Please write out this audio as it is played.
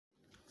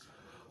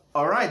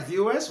All right,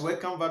 viewers,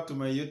 welcome back to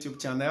my YouTube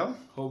channel.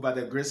 Hope by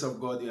the grace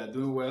of God you are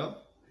doing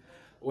well.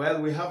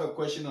 Well, we have a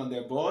question on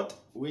the board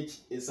which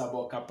is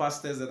about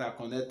capacitors that are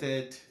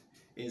connected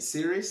in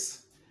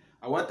series.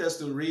 I want us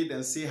to read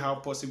and see how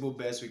possible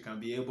best we can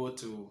be able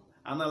to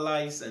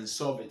analyze and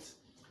solve it.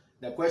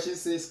 The question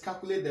says,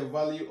 calculate the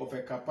value of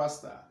a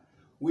capacitor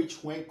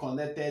which when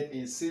connected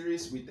in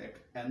series with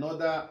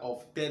another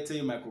of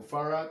 30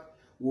 microfarad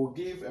will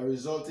give a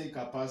resulting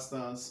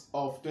capacitance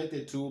of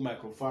 22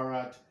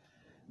 microfarad.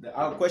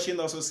 Our question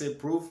also says,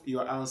 prove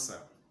your answer.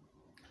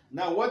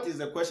 Now, what is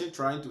the question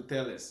trying to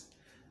tell us?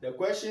 The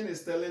question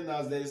is telling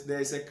us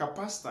there is a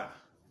capacitor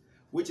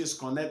which is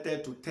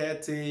connected to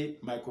 30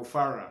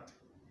 microfarad,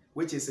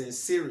 which is in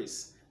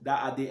series,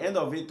 that at the end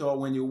of it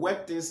all, when you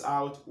work things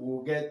out,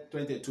 we'll get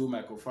 22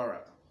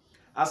 microfarad.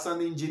 As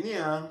an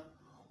engineer,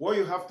 what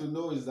you have to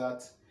know is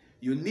that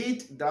you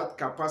need that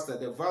capacitor,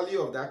 the value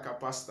of that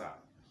capacitor,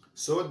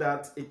 so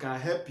that it can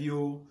help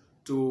you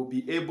to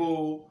be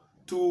able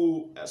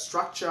to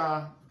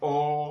structure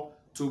or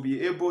to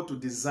be able to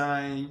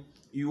design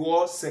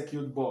your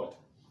circuit board.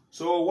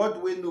 So what do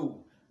we do?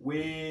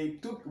 We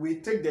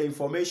take the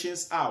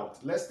informations out.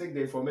 Let's take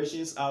the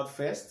informations out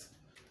first.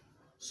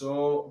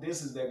 So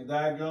this is the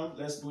diagram.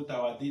 Let's put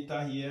our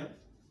data here.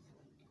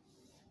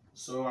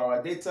 So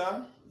our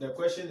data, the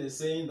question is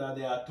saying that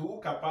there are two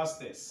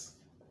capacitors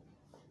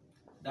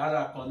that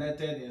are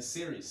connected in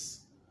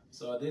series.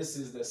 So this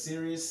is the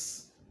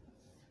series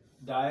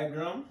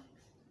diagram.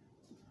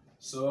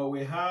 So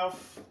we have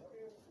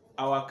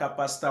our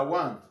capacitor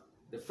 1,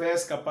 the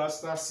first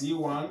capacitor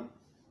C1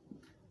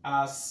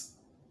 as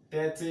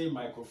 30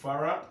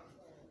 microfarad,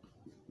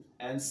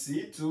 and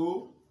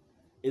C2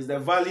 is the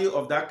value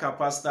of that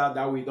capacitor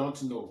that we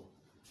don't know.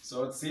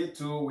 So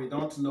C2 we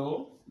don't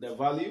know the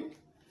value,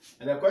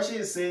 and the question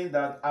is saying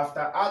that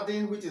after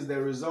adding, which is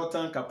the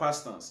resultant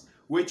capacitance,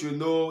 which you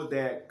know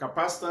the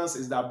capacitance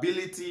is the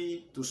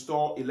ability to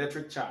store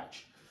electric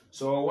charge.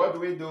 So what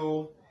do we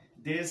do?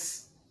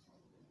 This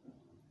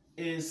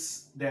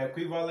is the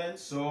equivalent.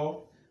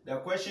 So the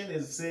question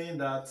is saying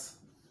that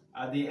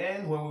at the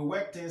end, when we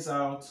work things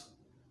out,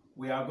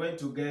 we are going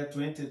to get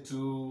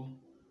 22.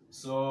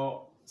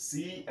 So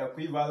C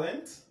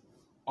equivalent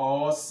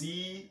or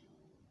C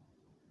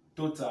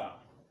total.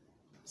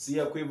 C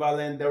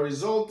equivalent, the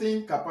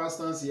resulting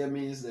capacitance here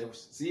means the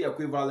C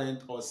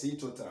equivalent or C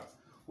total,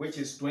 which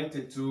is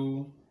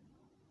 22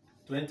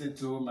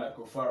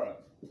 microfarad.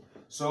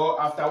 So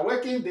after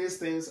working these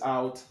things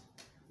out,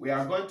 we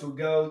are going to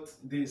get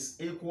this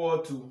equal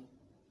to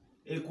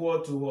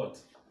what?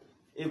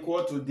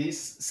 Equal to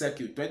this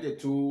circuit,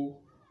 22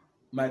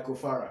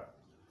 microfarad.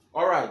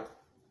 All right.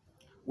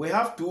 We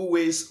have two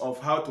ways of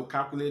how to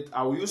calculate.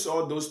 I will use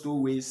all those two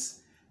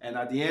ways, and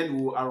at the end,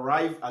 we will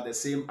arrive at the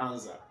same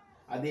answer.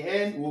 At the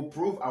end, we'll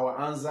prove our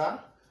answer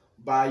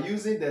by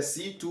using the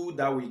C2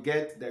 that we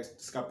get, the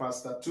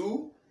capacitor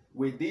 2,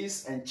 with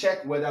this, and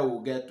check whether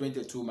we'll get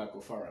 22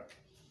 microfarad.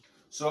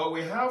 So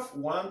we have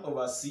 1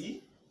 over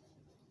C,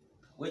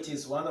 which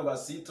is 1 over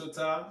C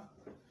total.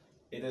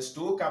 It is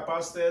two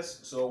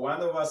capacitors, so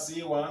 1 over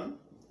C1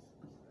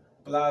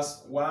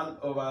 plus 1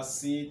 over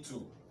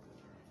C2.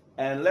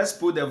 And let's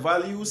put the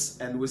values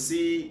and we'll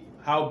see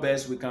how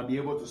best we can be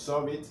able to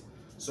solve it.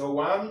 So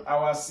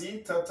our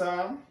C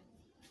total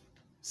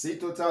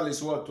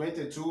is what?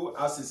 22,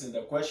 as is in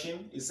the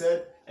question. It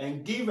said,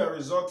 and give a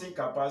resulting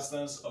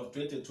capacitance of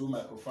 22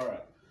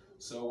 microfarad.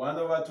 So 1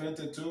 over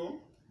 22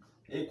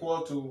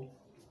 equal to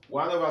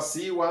 1 over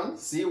C1,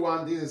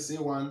 this is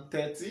C1,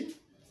 30,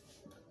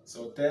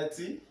 so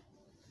 30,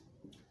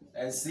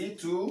 and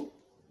C2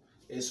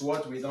 is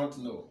what we don't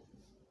know.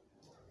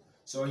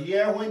 So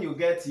here, when you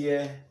get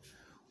here,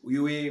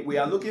 we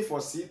are looking for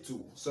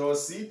C2. So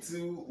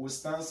C2 will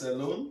stand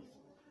alone,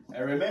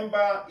 and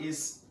remember,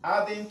 it's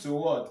adding to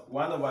what?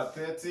 1 over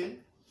 30,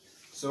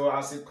 so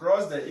as it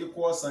crosses the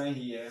equal sign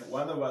here,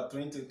 1 over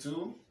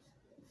 22,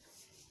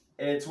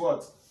 it's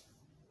what?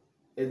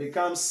 It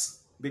becomes,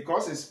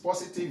 because it's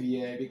positive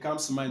here, it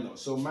becomes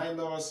minus. So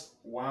minus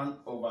 1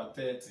 over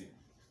 30.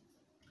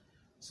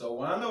 So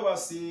 1 over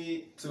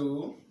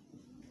C2,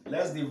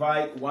 let's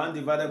divide 1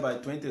 divided by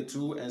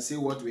 22 and see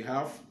what we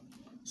have.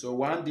 So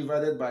 1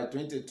 divided by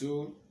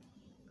 22,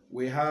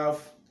 we have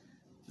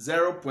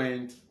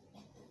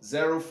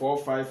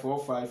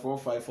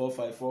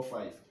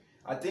 0.04545454545.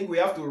 I think we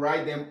have to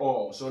write them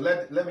all. So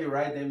let me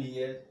write them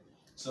here.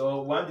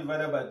 So 1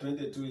 divided by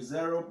 22 is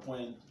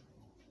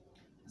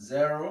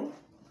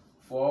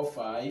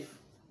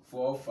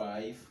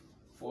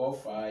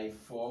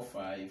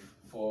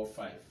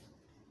 0.04545454545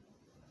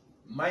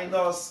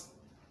 minus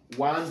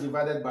 1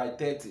 divided by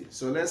 30.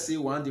 So let's see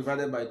 1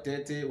 divided by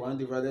 30. 1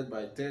 divided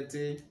by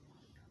 30,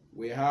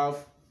 we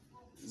have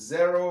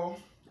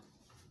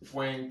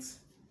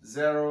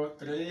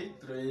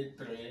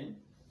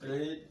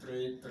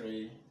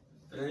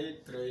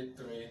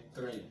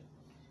 0.03333333333.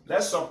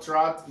 Let's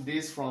subtract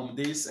this from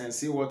this and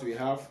see what we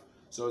have.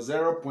 So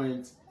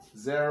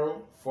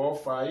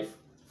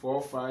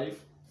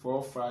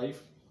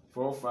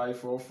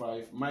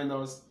 0.04545454545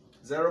 minus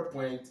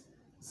 0.0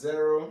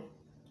 0,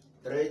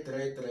 3,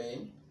 3,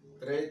 3,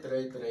 3, 3,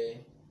 3,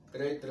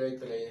 3, 3,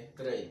 3,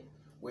 3.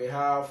 We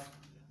have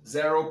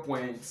 0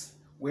 points.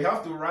 We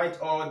have to write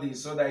all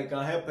this so that it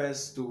can help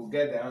us to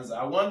get the answer.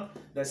 I want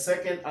the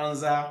second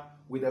answer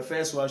with the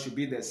first one should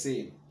be the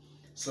same.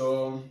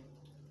 So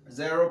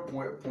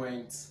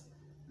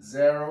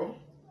 0.0,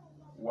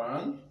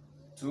 1,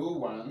 2,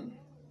 1,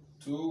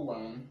 2,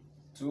 1,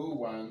 2,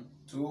 1,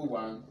 2,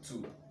 1,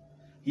 2.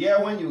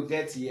 Here, when you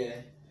get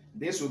here,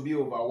 this will be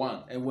over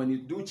 1. And when you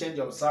do change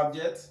of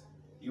subject,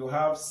 you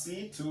have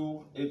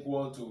C2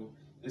 equal to,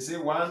 you see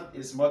 1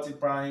 is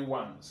multiplying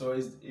 1. So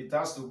it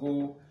has to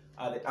go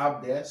at the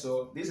up there.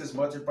 So this is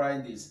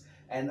multiplying this.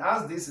 And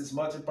as this is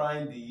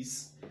multiplying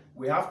this,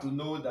 we have to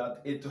know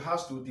that it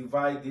has to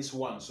divide this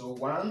 1. So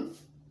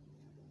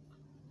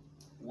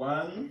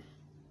 1,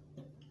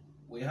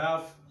 we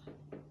have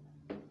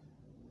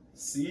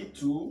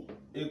C2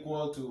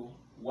 equal to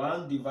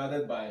 1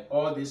 divided by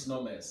all these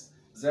numbers.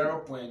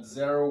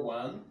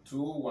 0.01,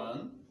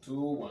 21,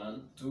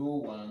 21,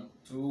 21,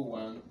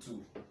 21,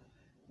 2,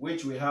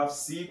 which we have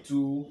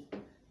C2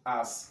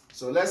 as.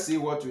 So let's see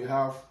what we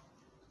have.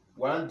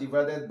 1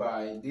 divided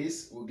by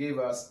this will give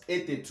us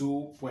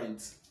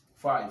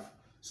 82.5.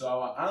 So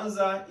our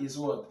answer is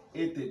what?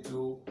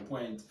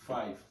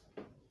 82.5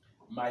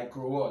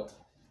 micro what?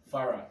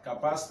 Farad.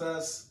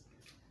 Capacitor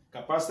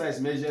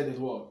is measured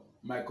in what?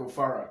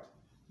 Microfarad.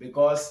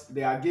 Because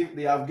they have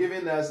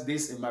given us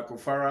this in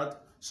microfarad,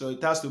 so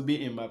it has to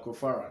be in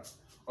microfarad.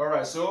 All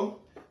right, so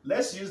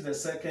let's use the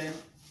second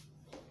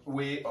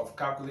way of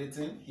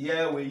calculating.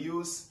 Here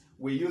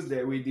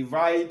we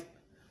divide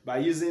by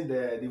using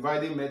the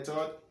dividing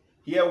method.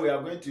 Here we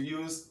are going to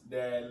use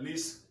the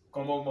least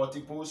common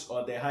multiples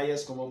or the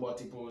highest common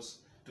multiples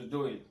to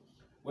do it,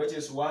 which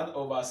is 1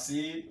 over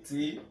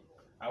CT.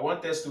 I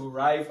want us to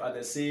arrive at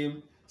the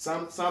same.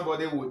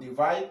 Somebody will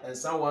divide and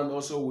someone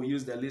also will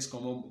use the least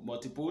common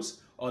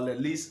multiples or the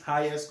least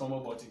highest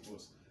common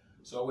multiples.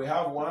 So we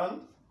have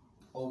 1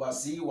 over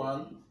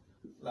C1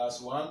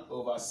 plus 1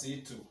 over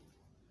C2.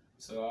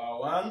 So our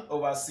 1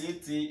 over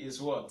CT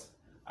is what?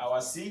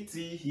 Our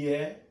CT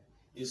here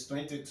is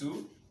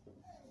 22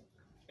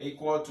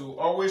 equal to,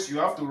 always you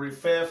have to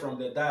refer from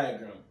the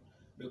diagram,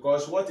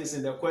 because what is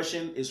in the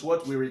question is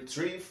what we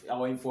retrieve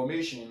our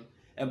information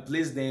and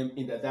place them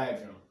in the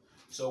diagram.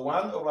 So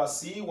 1 over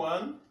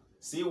C1,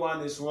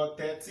 C1 is what?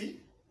 30.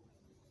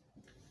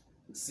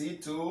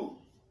 C2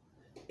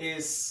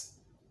 is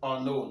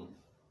unknown.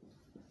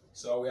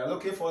 So we are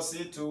looking for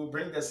C2,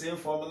 bring the same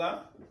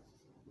formula,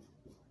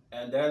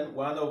 and then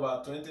 1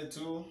 over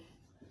 22,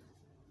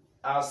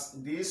 as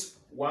this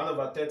 1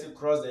 over 30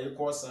 cross the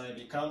equal sign,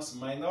 becomes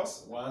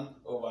minus 1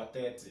 over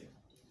 30.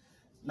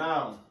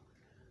 Now,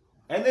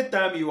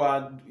 anytime you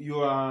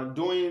are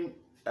doing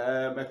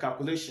a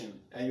calculation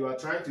and you are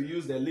trying to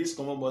use the least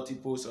common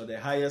multiples or the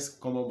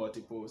highest common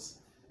multiples,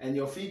 and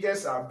your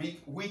figures are big,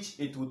 which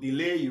it will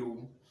delay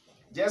you,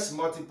 just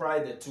multiply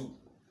the 2.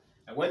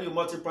 And when you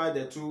multiply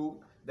the 2,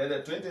 then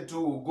the 22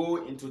 will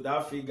go into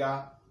that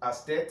figure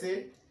as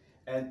 30,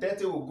 and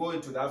 30 will go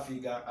into that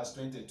figure as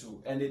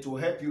 22, and it will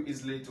help you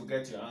easily to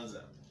get your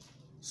answer.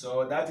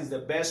 So that is the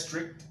best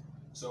trick.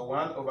 So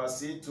 1 over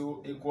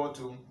C2 equal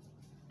to,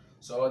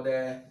 so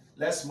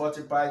let's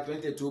multiply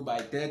 22 by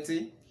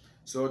 30.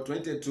 So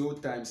 22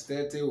 times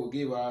 30 will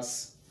give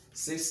us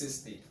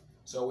 660.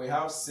 So we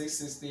have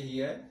 660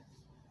 here.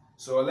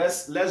 So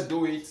let's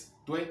do it.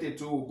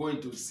 22 will go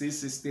into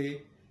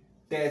 660,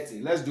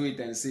 30. Let's do it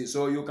and see.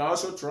 So you can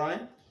also try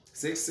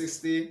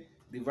 660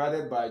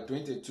 divided by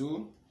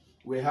 22.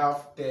 We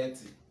have 30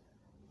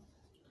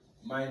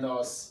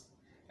 minus,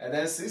 and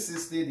then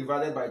 660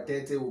 divided by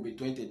 30 will be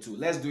 22.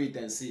 Let's do it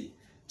and see.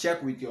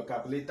 Check with your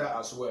calculator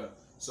as well.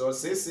 So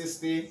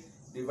 660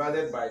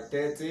 divided by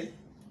 30,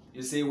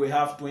 you see we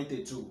have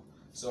 22.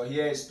 So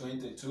here is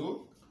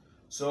 22.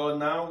 So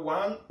now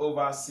 1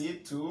 over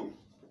C2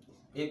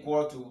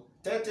 equal to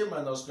 30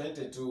 minus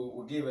 22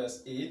 will give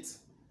us 8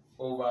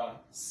 over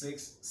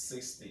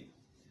 660.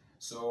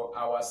 So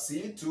our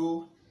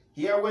C2,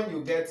 here when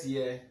you get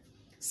here,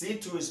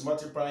 C2 is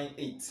multiplying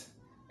 8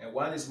 and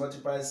 1 is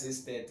multiplying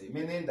 630,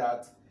 meaning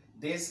that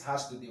this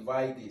has to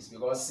divide this,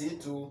 because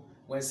C2,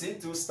 when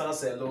C2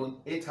 stands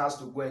alone, it has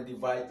to go and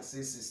divide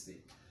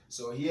 660.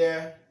 So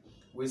here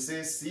we say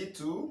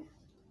C2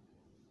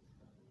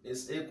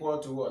 is equal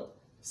to what?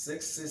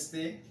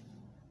 660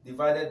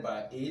 divided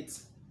by 8,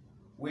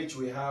 which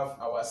we have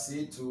our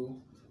C2.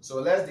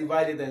 So let's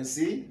divide it and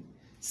see.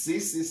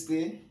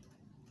 660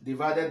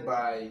 divided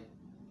by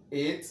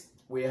 8,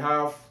 we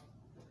have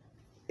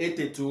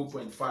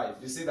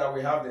 82.5. You see that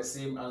we have the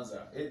same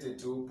answer,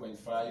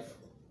 82.5.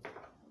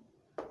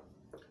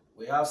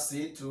 We have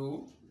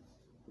C2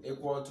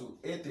 equal to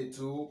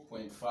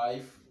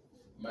 82.5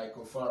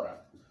 microfarad.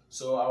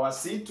 So our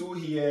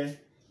C2 here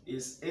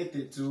is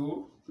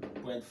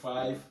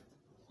 82.5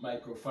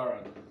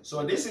 microfarad.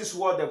 So this is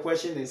what the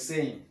question is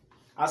saying.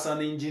 As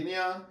an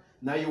engineer,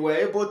 now you were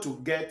able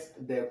to get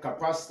the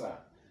capacitor,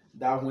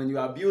 that when you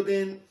are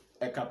building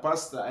a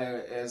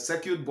capacitor, a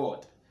circuit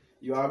board,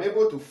 you are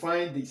able to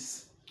find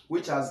this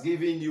which has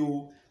given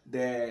you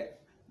the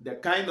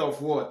kind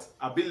of what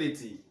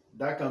ability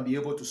that can be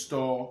able to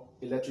store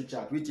electric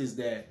charge, which is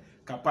the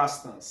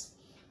capacitance.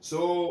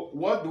 So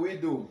what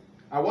do?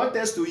 I want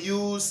us to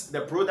use the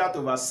product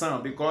over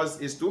sum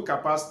because it's two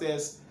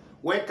capacitors.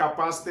 When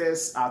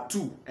capacitors are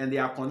two and they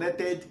are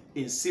connected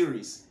in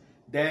series,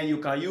 then you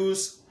can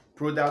use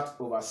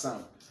product over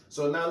sum.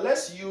 So now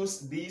let's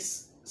use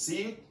this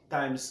C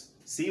times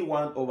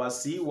C1 over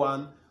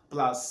C1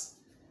 plus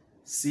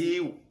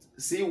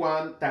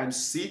C1 times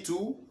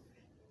C2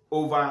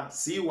 over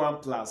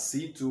C1 plus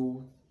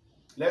C2.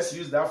 Let's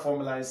use that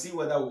formula and see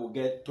whether we'll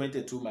get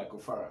 22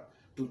 microfarad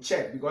to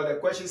check, because the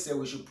question said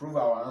we should prove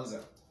our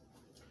answer.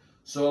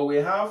 So we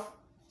have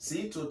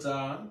C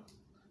total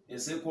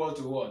is equal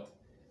to what?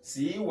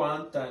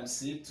 C1 times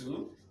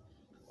C2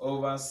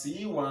 over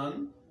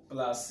C1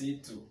 plus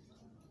C2,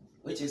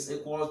 which is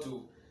equal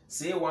to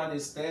C1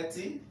 is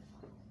 30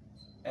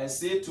 and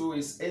C2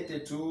 is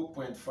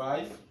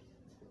 82.5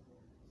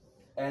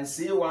 and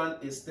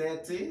C1 is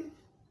 30,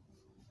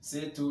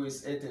 C2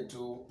 is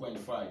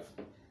 82.5.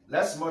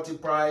 Let's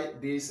multiply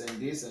this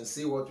and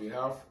see what we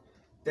have.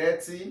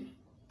 30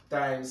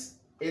 times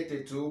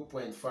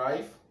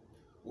 82.5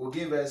 will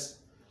give us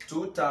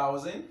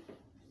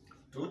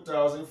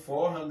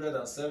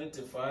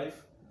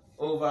 2,475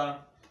 over.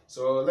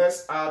 So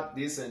let's add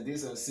this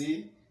and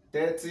see.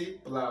 30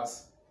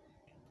 plus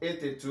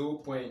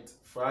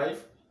 82.5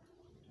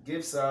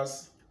 gives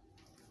us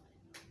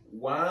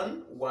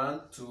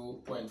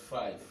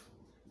 112.5.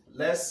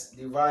 Let's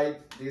divide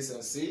this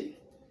and see.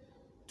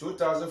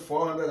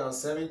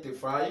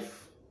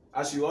 2,475,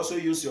 as you also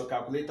use your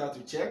calculator to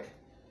check,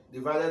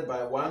 divided by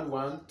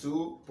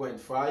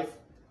 112.5,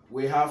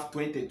 we have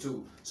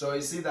 22. So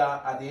you see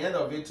that at the end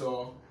of it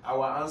all,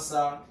 our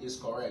answer is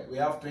correct. We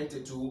have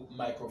 22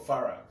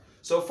 microfarad.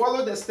 So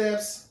follow the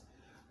steps,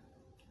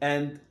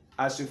 and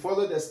as you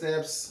follow the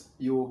steps,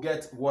 you will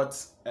get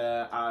what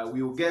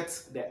we will get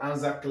the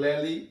answer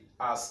clearly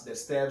as the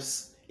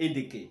steps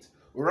indicate.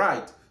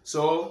 Right.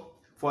 So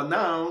for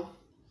now,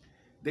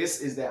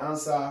 this is the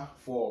answer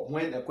for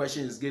when a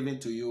question is given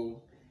to you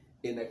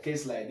in a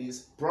case like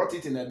this. Plot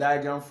it in a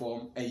diagram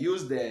form and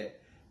use the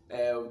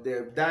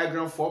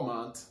diagram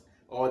format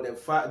or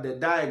the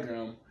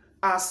diagram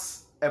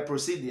as a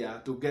procedure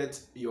to get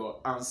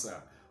your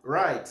answer.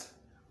 Right.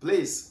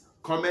 Please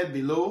comment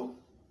below,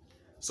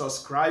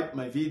 subscribe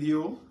my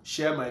video,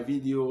 share my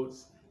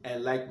videos,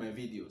 and like my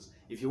videos.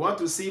 If you want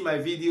to see my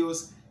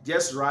videos,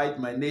 just write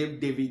my name,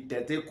 David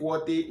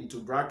Tetekwate, into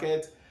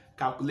bracket,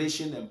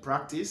 calculation and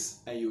practice,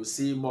 and you'll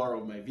see more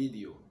of my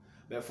video.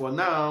 But for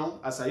now,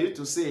 as I used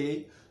to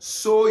say,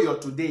 sow your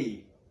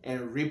today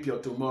and reap your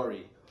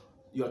tomorrow.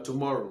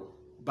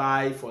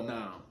 Bye for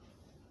now.